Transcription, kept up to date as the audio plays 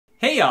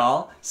Hey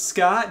y'all,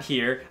 Scott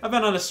here. I've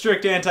been on a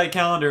strict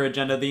anti-calendar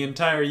agenda the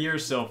entire year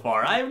so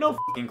far. I have no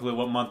f***ing clue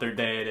what month or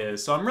day it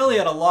is, so I'm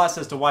really at a loss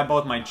as to why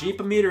both my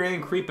Jeepometer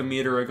and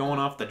Creepometer are going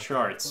off the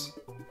charts.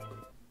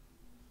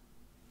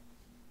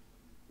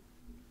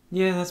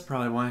 Yeah, that's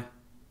probably why.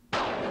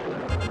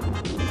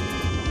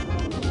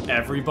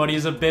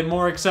 Everybody's a bit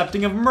more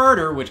accepting of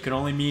murder, which could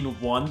only mean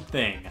one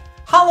thing.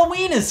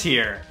 Halloween is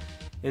here!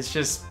 It's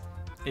just,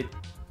 it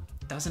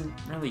doesn't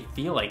really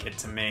feel like it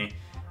to me.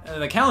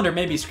 The calendar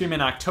may be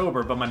screaming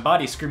October, but my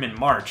body's screaming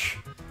March.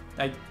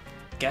 I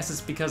guess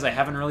it's because I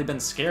haven't really been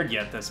scared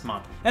yet this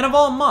month. And of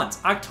all months,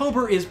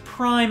 October is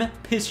prime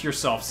piss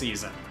yourself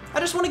season.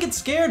 I just want to get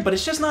scared, but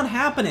it's just not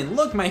happening.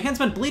 Look, my hand's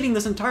been bleeding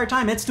this entire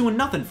time. It's doing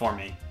nothing for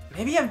me.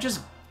 Maybe I've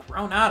just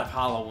grown out of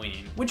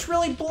Halloween, which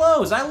really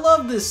blows. I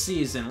love this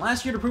season.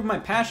 Last year, to prove my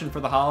passion for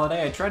the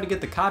holiday, I tried to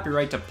get the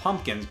copyright to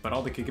pumpkins, but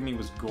all they could give me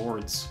was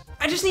gourds.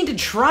 I just need to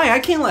try. I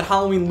can't let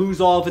Halloween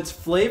lose all of its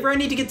flavor. I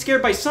need to get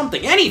scared by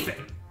something, anything.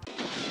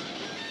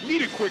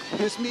 Need a quick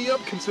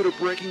piss-me-up? Consider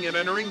breaking and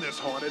entering this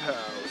haunted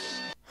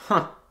house.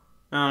 Huh.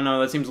 I don't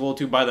know, that seems a little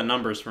too by the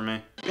numbers for me.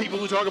 People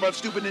who talk about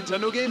stupid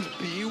Nintendo games,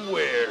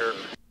 beware.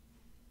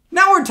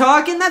 Now we're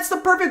talking! That's the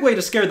perfect way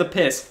to scare the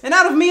piss, and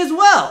out of me as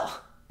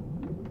well!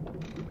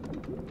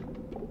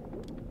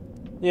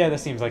 Yeah,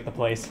 this seems like the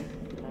place.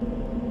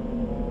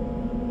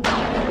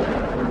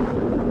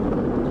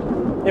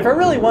 If I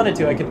really wanted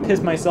to, I could piss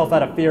myself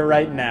out of fear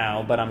right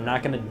now, but I'm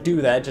not gonna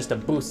do that just to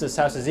boost this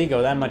house's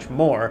ego that much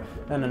more.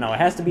 No, it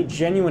has to be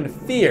genuine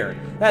fear.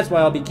 That's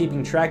why I'll be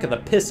keeping track of the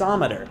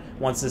pissometer.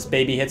 Once this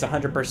baby hits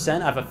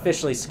 100%, I've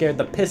officially scared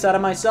the piss out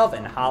of myself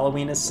and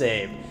Halloween is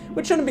saved.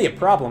 Which shouldn't be a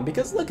problem,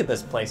 because look at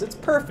this place, it's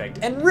perfect.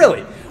 And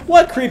really,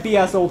 what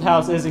creepy-ass old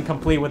house isn't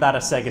complete without a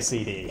Sega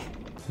CD?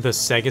 The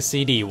Sega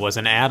CD was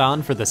an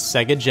add-on for the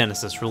Sega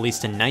Genesis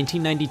released in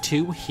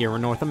 1992 here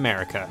in North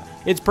America.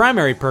 Its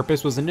primary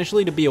purpose was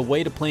initially to be a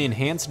way to play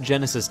enhanced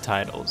Genesis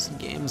titles.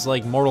 Games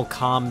like Mortal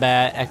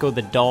Kombat, Echo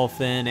the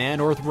Dolphin,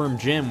 and Earthworm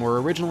Jim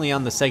were originally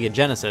on the Sega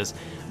Genesis,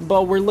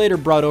 but were later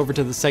brought over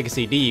to the Sega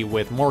CD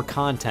with more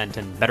content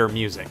and better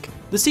music.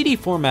 The CD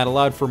format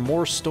allowed for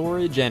more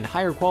storage and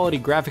higher quality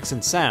graphics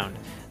and sound,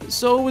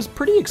 so it was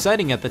pretty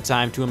exciting at the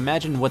time to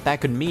imagine what that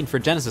could mean for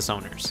Genesis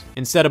owners.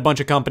 Instead, a bunch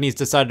of companies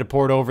decided to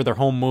port over their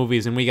home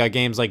movies and we got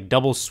games like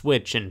Double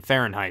Switch and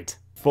Fahrenheit.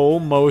 Full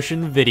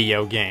motion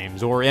video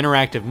games, or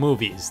interactive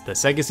movies. The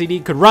Sega CD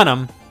could run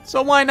them,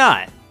 so why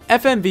not?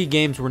 FMV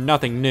games were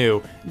nothing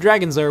new.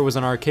 Dragon's Lair was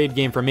an arcade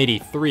game from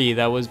 '83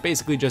 that was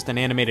basically just an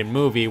animated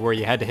movie where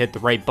you had to hit the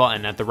right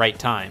button at the right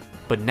time.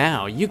 But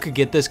now, you could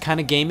get this kind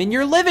of game in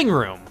your living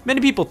room!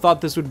 Many people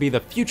thought this would be the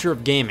future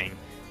of gaming.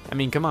 I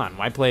mean, come on,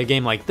 why play a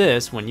game like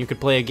this when you could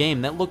play a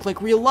game that looked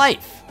like real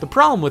life? The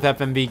problem with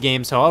FMV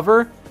games,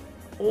 however,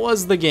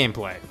 was the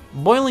gameplay.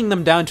 Boiling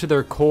them down to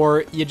their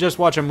core, you just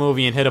watch a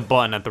movie and hit a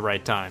button at the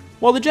right time.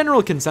 While the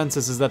general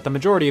consensus is that the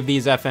majority of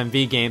these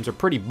FMV games are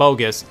pretty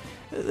bogus,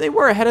 they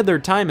were ahead of their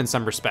time in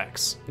some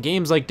respects.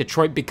 Games like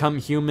Detroit Become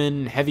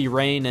Human, Heavy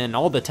Rain, and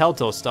all the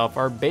Telltale stuff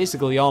are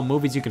basically all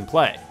movies you can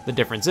play. The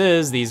difference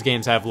is, these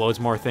games have loads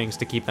more things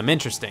to keep them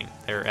interesting.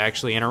 They're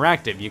actually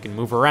interactive, you can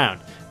move around.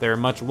 They're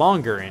much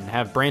longer and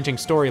have branching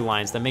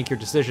storylines that make your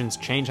decisions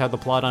change how the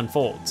plot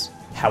unfolds.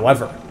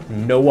 However,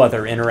 no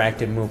other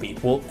interactive movie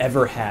will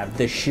ever have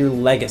the sheer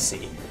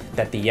legacy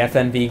that the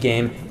FMV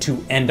game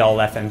to end all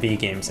FMV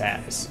games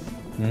has.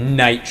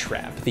 Night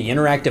Trap, the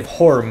interactive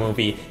horror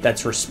movie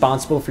that's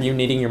responsible for you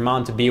needing your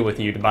mom to be with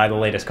you to buy the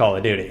latest Call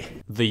of Duty.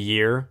 The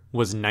year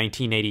was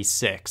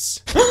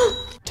 1986.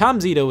 Tom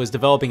Zito is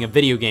developing a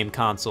video game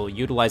console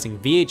utilizing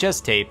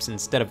VHS tapes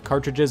instead of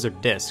cartridges or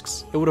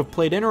discs. It would have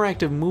played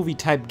interactive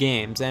movie-type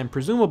games and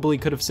presumably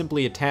could have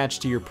simply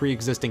attached to your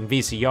pre-existing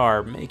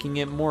VCR, making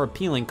it more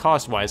appealing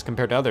cost-wise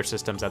compared to other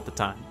systems at the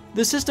time.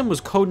 The system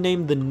was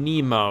codenamed the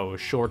Nemo,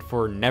 short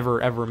for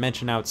Never Ever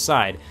Mention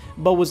Outside,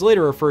 but was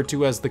later referred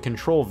to as the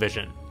Control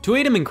Vision. To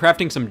aid him in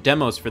crafting some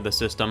demos for the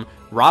system,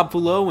 Rob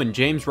Fullo and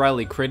James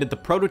Riley created the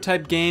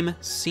prototype game,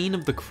 Scene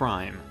of the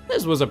Crime.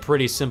 This was a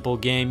pretty simple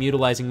game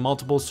utilizing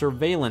multiple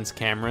surveillance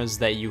cameras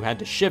that you had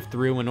to shift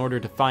through in order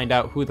to find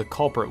out who the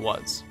culprit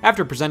was.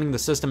 After presenting the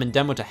system in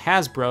demo to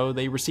Hasbro,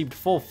 they received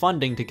full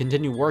funding to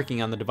continue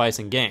working on the device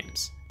and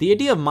games. The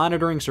idea of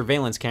monitoring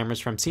surveillance cameras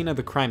from Scene of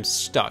the Crime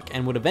stuck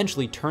and would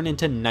eventually turn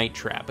into Night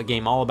Trap, a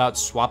game all about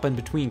swapping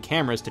between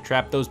cameras to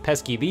trap those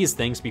pesky these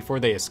things before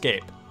they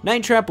escape.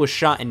 Night Trap was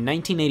shot in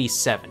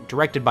 1987,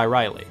 directed by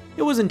Riley.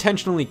 It was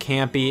intentionally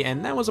campy,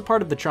 and that was a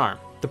part of the charm.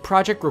 The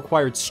project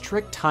required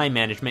strict time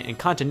management and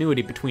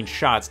continuity between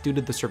shots due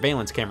to the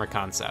surveillance camera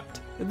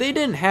concept. They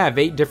didn't have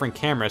 8 different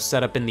cameras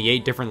set up in the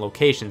 8 different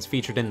locations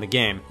featured in the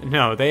game.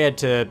 No, they had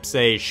to,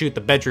 say, shoot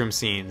the bedroom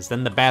scenes,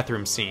 then the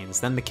bathroom scenes,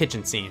 then the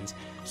kitchen scenes.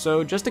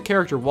 So just a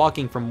character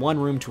walking from one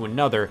room to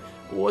another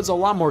was a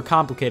lot more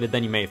complicated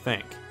than you may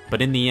think.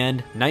 But in the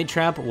end, Night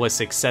Trap was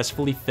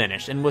successfully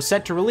finished and was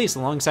set to release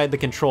alongside the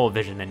Control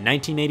Vision in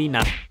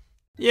 1989.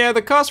 Yeah,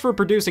 the cost for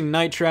producing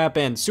Night Trap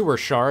and Sewer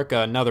Shark,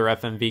 another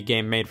FMV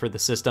game made for the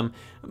system,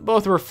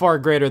 both were far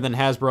greater than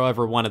Hasbro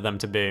ever wanted them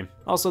to be.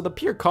 Also, the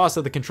pure cost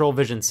of the Control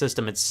Vision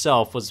system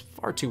itself was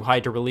far too high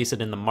to release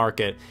it in the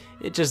market.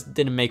 It just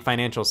didn't make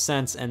financial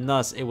sense, and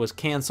thus it was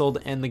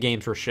cancelled and the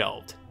games were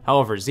shelved.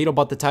 However, Zito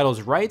bought the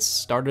title's rights,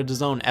 started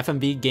his own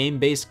FMV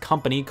game-based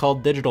company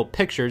called Digital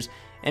Pictures,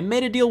 and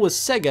made a deal with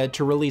Sega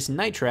to release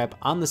Night Trap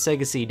on the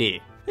Sega CD.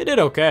 It did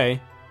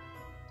okay.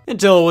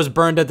 Until it was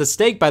burned at the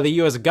stake by the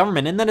US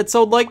government, and then it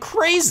sold like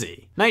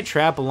crazy! Night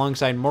Trap,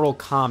 alongside Mortal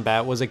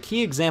Kombat, was a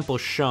key example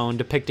shown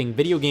depicting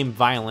video game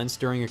violence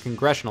during a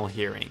congressional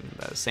hearing,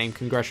 the same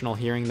congressional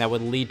hearing that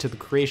would lead to the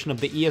creation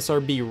of the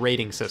ESRB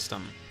rating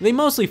system. They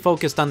mostly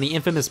focused on the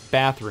infamous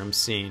bathroom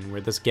scene,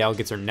 where this gal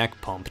gets her neck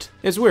pumped.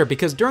 It's weird,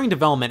 because during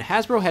development,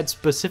 Hasbro had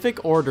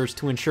specific orders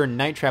to ensure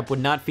Night Trap would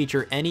not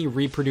feature any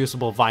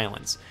reproducible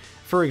violence.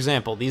 For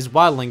example, these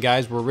wildling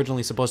guys were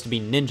originally supposed to be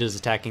ninjas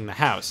attacking the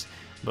house.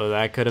 But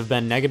that could have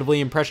been negatively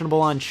impressionable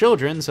on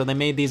children, so they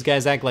made these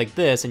guys act like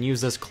this and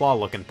use this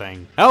claw-looking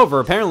thing. However,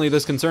 apparently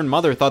this concerned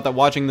mother thought that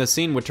watching this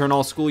scene would turn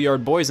all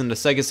schoolyard boys into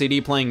Sega CD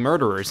playing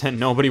murderers, and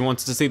nobody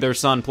wants to see their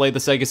son play the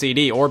Sega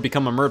CD or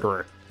become a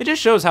murderer. It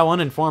just shows how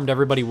uninformed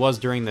everybody was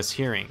during this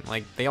hearing.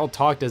 Like, they all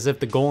talked as if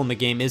the goal in the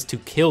game is to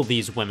kill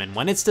these women,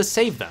 when it's to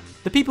save them.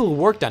 The people who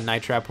worked on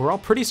Night Trap were all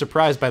pretty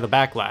surprised by the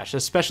backlash,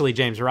 especially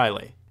James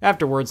Riley.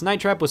 Afterwards,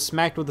 Night Trap was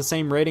smacked with the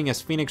same rating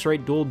as Phoenix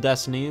Wright Dual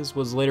Destinies,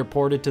 was later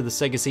ported to the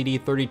Sega CD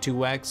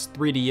 32X,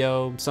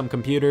 3DO, some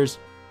computers,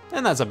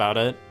 and that's about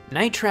it.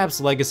 Night Trap's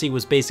legacy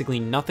was basically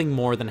nothing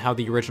more than how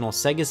the original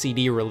Sega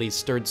CD release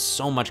stirred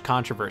so much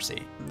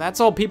controversy. That's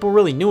all people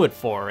really knew it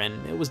for,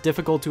 and it was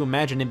difficult to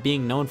imagine it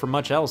being known for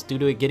much else due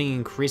to it getting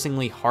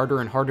increasingly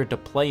harder and harder to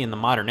play in the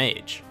modern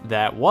age.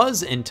 That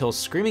was until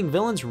Screaming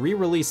Villains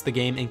re-released the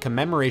game in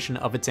commemoration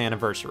of its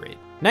anniversary.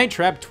 Night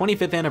Trap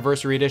 25th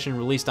Anniversary Edition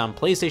released on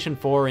PlayStation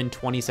 4 in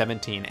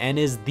 2017 and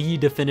is the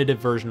definitive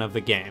version of the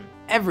game.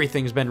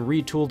 Everything's been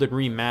retooled and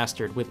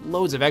remastered with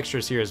loads of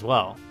extras here as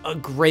well. A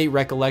great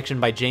recollection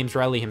by James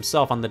Riley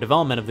himself on the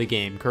development of the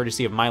game,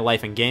 courtesy of My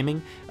Life in Gaming,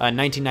 a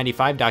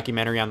 1995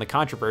 documentary on the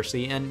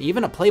controversy, and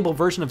even a playable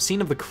version of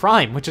Scene of the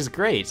Crime, which is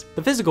great.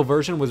 The physical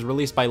version was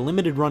released by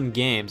Limited Run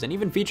Games and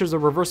even features a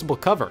reversible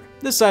cover.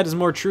 This side is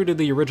more true to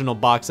the original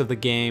box of the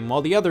game,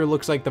 while the other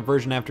looks like the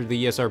version after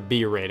the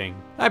ESRB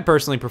rating. I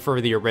personally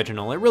prefer the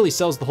original. It really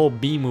sells the whole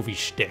B-movie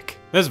shtick.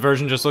 This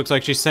version just looks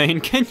like she's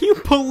saying, "Can you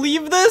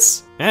believe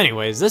this?"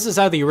 Anyways, this is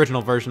how the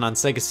original version on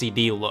Sega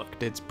CD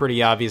looked. It's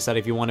pretty obvious that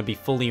if you want to be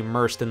fully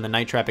immersed in the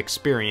Night Trap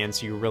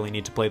experience, you really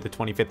need to play the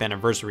 25th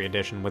Anniversary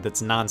Edition with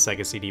its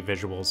non-Sega CD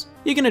visuals.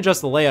 You can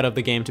adjust the layout of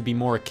the game to be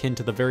more akin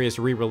to the various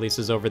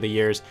re-releases over the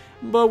years,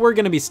 but we're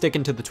going to be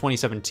sticking to the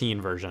 2017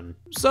 version.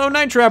 So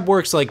Night Trap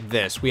works like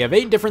this. We have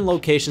 8 different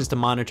locations to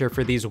monitor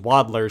for these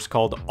waddlers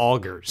called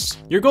augurs.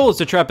 Your goal is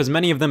to trap as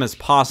many of them as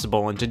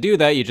possible, and to do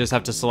that, you just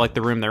have to select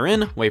the room they're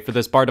in, wait for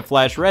this bar to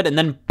flash red, and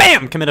then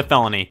BAM! Commit a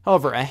felony.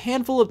 However, a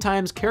handful of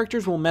times,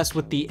 characters will mess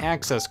with the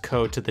access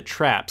code to the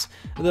traps.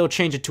 They'll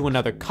change it to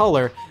another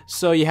color,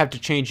 so you have to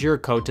change your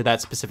code to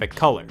that specific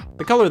color.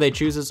 The color they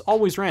choose is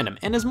always random,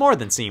 and is more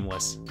than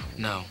seamless.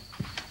 No,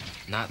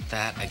 not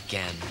that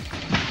again.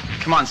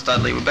 Come on,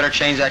 Studley, we better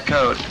change that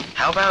code.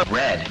 How about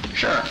red?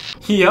 Sure.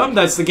 Yup,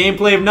 that's the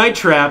gameplay of Night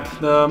Trap.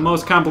 The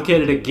most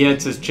complicated it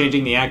gets is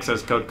changing the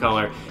access code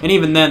color. And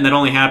even then, that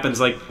only happens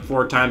like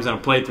 4 times in a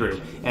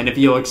playthrough. And if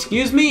you'll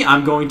excuse me,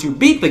 I'm going to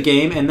beat the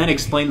game and then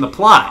explain the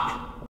plot.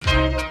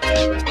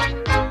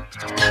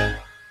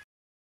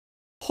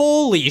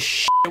 Holy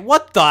shit,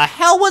 what the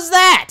hell was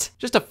that?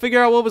 Just to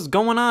figure out what was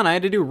going on, I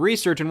had to do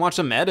research and watch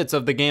some edits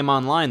of the game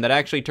online that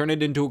actually turned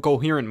it into a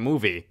coherent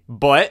movie.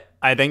 But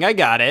I think I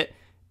got it.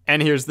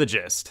 And here's the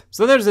gist.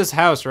 So there's this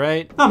house,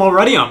 right? I'm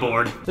already on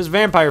board. This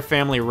vampire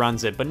family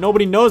runs it, but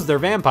nobody knows they're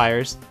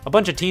vampires. A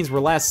bunch of teens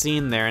were last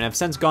seen there and have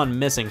since gone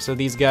missing, so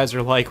these guys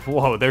are like,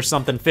 whoa, there's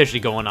something fishy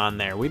going on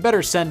there. We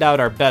better send out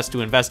our best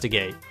to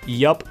investigate.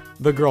 Yup,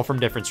 the girl from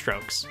Different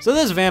Strokes. So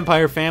this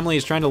vampire family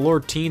is trying to lure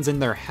teens in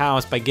their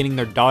house by getting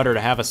their daughter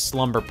to have a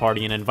slumber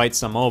party and invite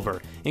some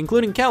over,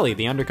 including Kelly,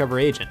 the undercover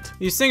agent.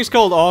 These things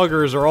called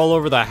augurs are all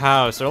over the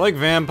house. They're like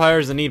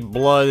vampires that need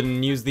blood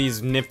and use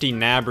these nifty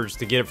nabbers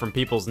to get it from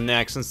people's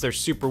necks since they're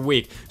super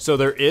weak, so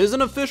there is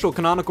an official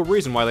canonical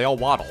reason why they all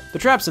waddle. The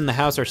traps in the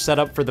house are set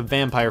up for the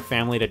vampire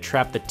family to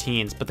trap the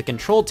teens, but the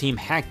control team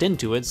hacked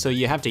into it, so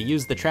you have to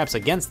use the traps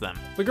against them.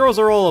 The girls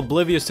are all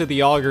oblivious to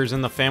the augurs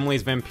and the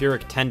family's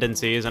vampiric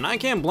tendencies, and I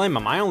can't blame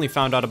them. I only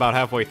found out about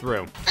halfway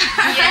through.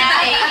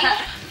 Yay!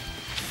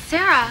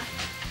 Sarah,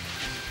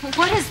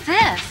 what is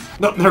this?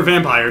 No, they're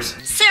vampires.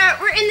 Sarah,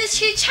 we're in this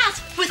huge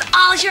house with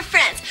all your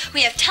friends.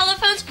 We have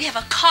telephones, we have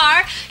a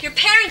car, your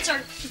parents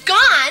are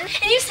gone,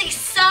 and you say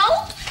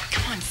soap?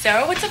 Come on,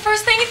 Sarah, what's the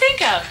first thing you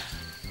think of?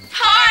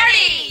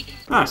 Party!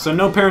 Ah, so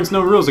no parents,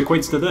 no rules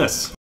equates to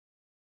this.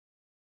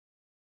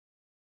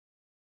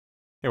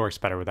 It works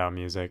better without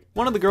music.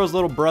 One of the girl's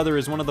little brother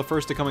is one of the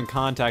first to come in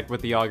contact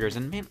with the augurs,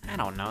 and man, I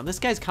don't know. This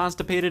guy's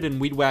constipated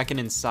and weed whacking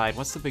inside.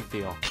 What's the big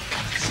deal?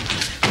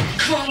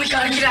 Come on, we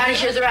gotta get out of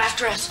here. They're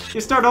after us.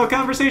 You start all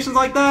conversations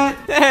like that?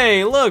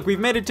 Hey, look, we've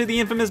made it to the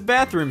infamous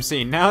bathroom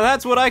scene. Now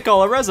that's what I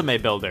call a resume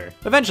builder.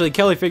 Eventually,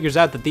 Kelly figures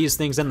out that these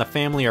things in the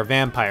family are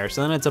vampires,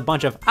 so then it's a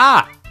bunch of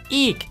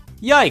eek,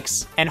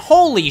 yikes, and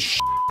holy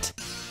shit.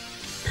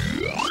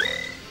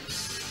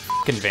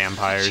 Fucking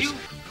vampires.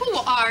 Who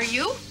are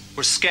you?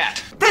 We're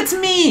scat. That's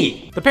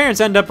me! The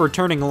parents end up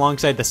returning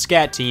alongside the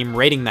scat team,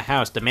 raiding the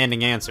house,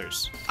 demanding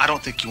answers. I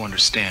don't think you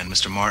understand,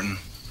 Mr. Martin,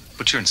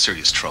 but you're in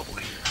serious trouble.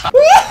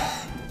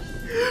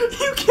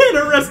 You can't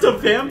arrest a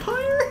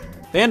vampire?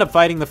 They end up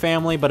fighting the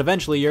family, but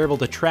eventually you're able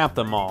to trap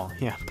them all.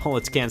 Yeah,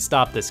 bullets can't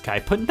stop this guy,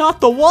 but not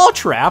the wall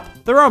trap!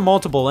 There are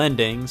multiple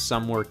endings,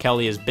 some where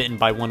Kelly is bitten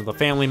by one of the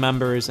family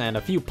members, and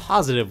a few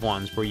positive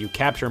ones where you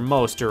capture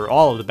most or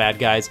all of the bad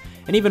guys,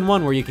 and even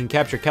one where you can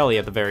capture Kelly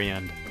at the very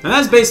end. And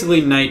that's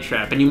basically Night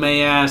Trap, and you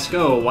may ask,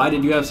 oh, why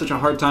did you have such a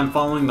hard time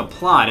following the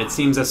plot? It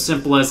seems as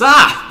simple as,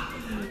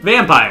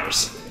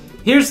 vampires!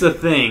 Here's the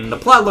thing, the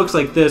plot looks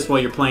like this while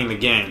you're playing the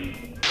game.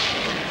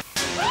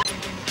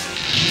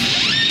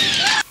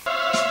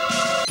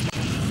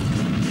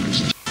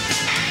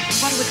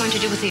 What are we going to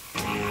do with the...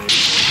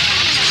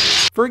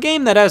 For a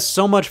game that has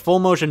so much full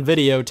motion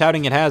video,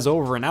 touting it has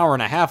over an hour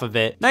and a half of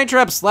it, Night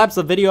Trap slaps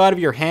the video out of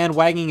your hand,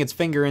 wagging its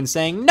finger and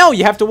saying, no,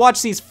 you have to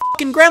watch these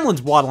fucking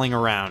gremlins waddling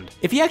around.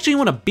 If you actually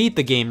want to beat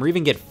the game or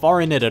even get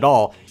far in it at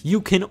all, you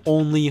can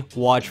only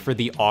watch for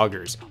the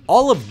augers.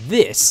 All of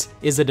this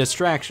is a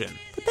distraction.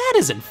 But that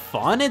isn't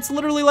fun. It's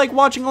literally like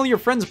watching all your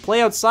friends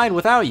play outside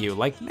without you.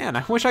 Like, man,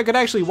 I wish I could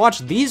actually watch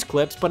these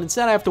clips, but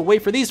instead I have to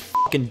wait for these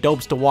fucking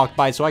dopes to walk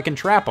by so I can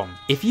trap them.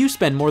 If you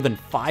spend more than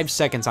 5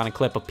 seconds on a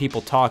clip of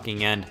people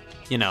talking and,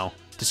 you know,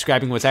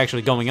 describing what's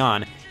actually going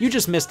on, you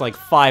just missed like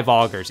 5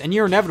 augers, and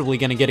you're inevitably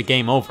gonna get a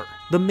game over.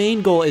 The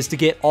main goal is to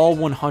get all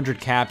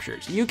 100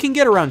 captures. You can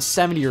get around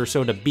 70 or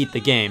so to beat the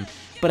game,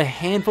 but a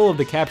handful of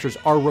the captures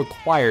are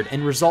required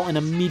and result in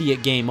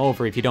immediate game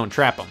over if you don't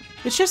trap them.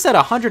 It's just that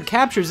 100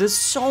 captures is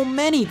so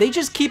many, they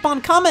just keep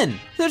on coming.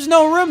 There's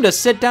no room to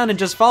sit down and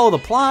just follow the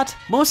plot.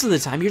 Most of the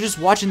time, you're just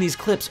watching these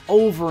clips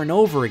over and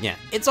over again.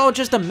 It's all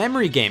just a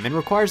memory game and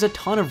requires a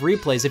ton of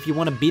replays if you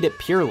want to beat it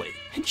purely.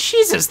 And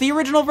Jesus, the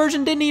original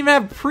version didn't even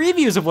have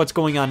previews of what's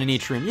going on in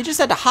each room. You just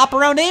had to hop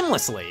around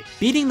aimlessly.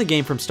 Beating the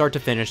game from start to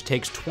finish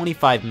takes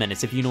 25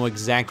 minutes if you know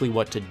exactly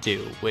what to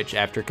do, which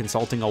after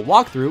consulting a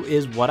walkthrough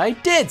is what I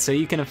did, so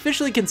you can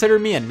officially consider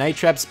me a Night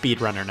Trap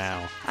speedrunner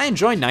now. I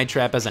enjoy Night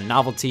Trap as a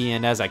novelty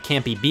and as a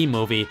campy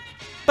B-movie,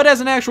 but as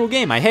an actual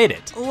game, I hate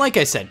it. Like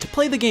I said, to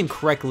play the game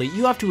correctly,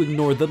 you have to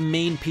ignore the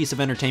main piece of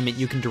entertainment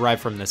you can derive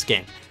from this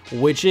game,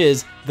 which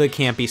is the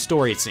campy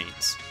story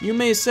scenes. You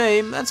may say,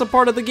 that's a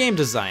part of the game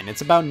design.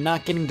 It's about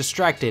not getting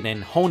distracted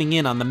and honing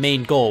in on the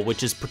main goal,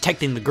 which is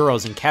protecting the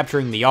girls and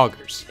capturing the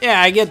augers.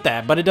 Yeah, I get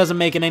that, but it doesn't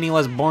make it any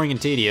less boring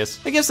and tedious.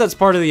 I guess that's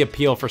part of the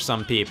appeal for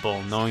some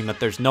people, knowing that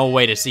there's no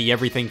way to see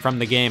everything from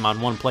the game on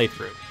one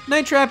playthrough.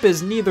 Night Trap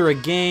is neither a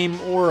game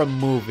or a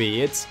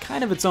movie. It's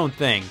kind of its own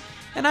thing.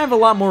 And I have a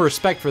lot more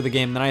respect for the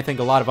game than I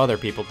think a lot of other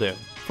people do.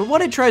 For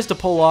what it tries to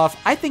pull off,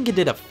 I think it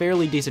did a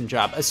fairly decent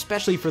job,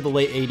 especially for the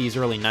late 80s,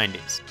 early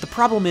 90s. The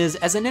problem is,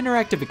 as an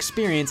interactive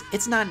experience,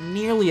 it's not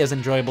nearly as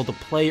enjoyable to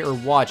play or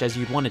watch as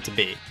you'd want it to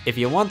be. If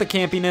you want the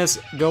campiness,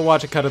 go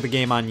watch a cut of the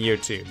game on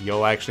YouTube.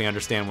 You'll actually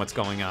understand what's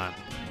going on.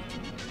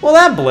 Well,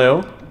 that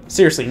blew.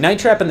 Seriously, Night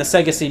Trap and the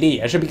Sega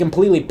CD. I should be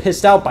completely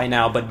pissed out by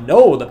now, but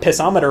no, the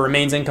pissometer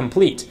remains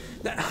incomplete.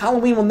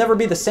 Halloween will never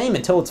be the same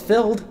until it's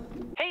filled.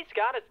 Hey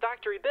Scott, it's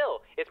Dr.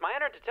 Bill. It's my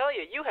honor to tell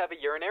you you have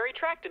a urinary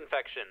tract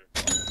infection.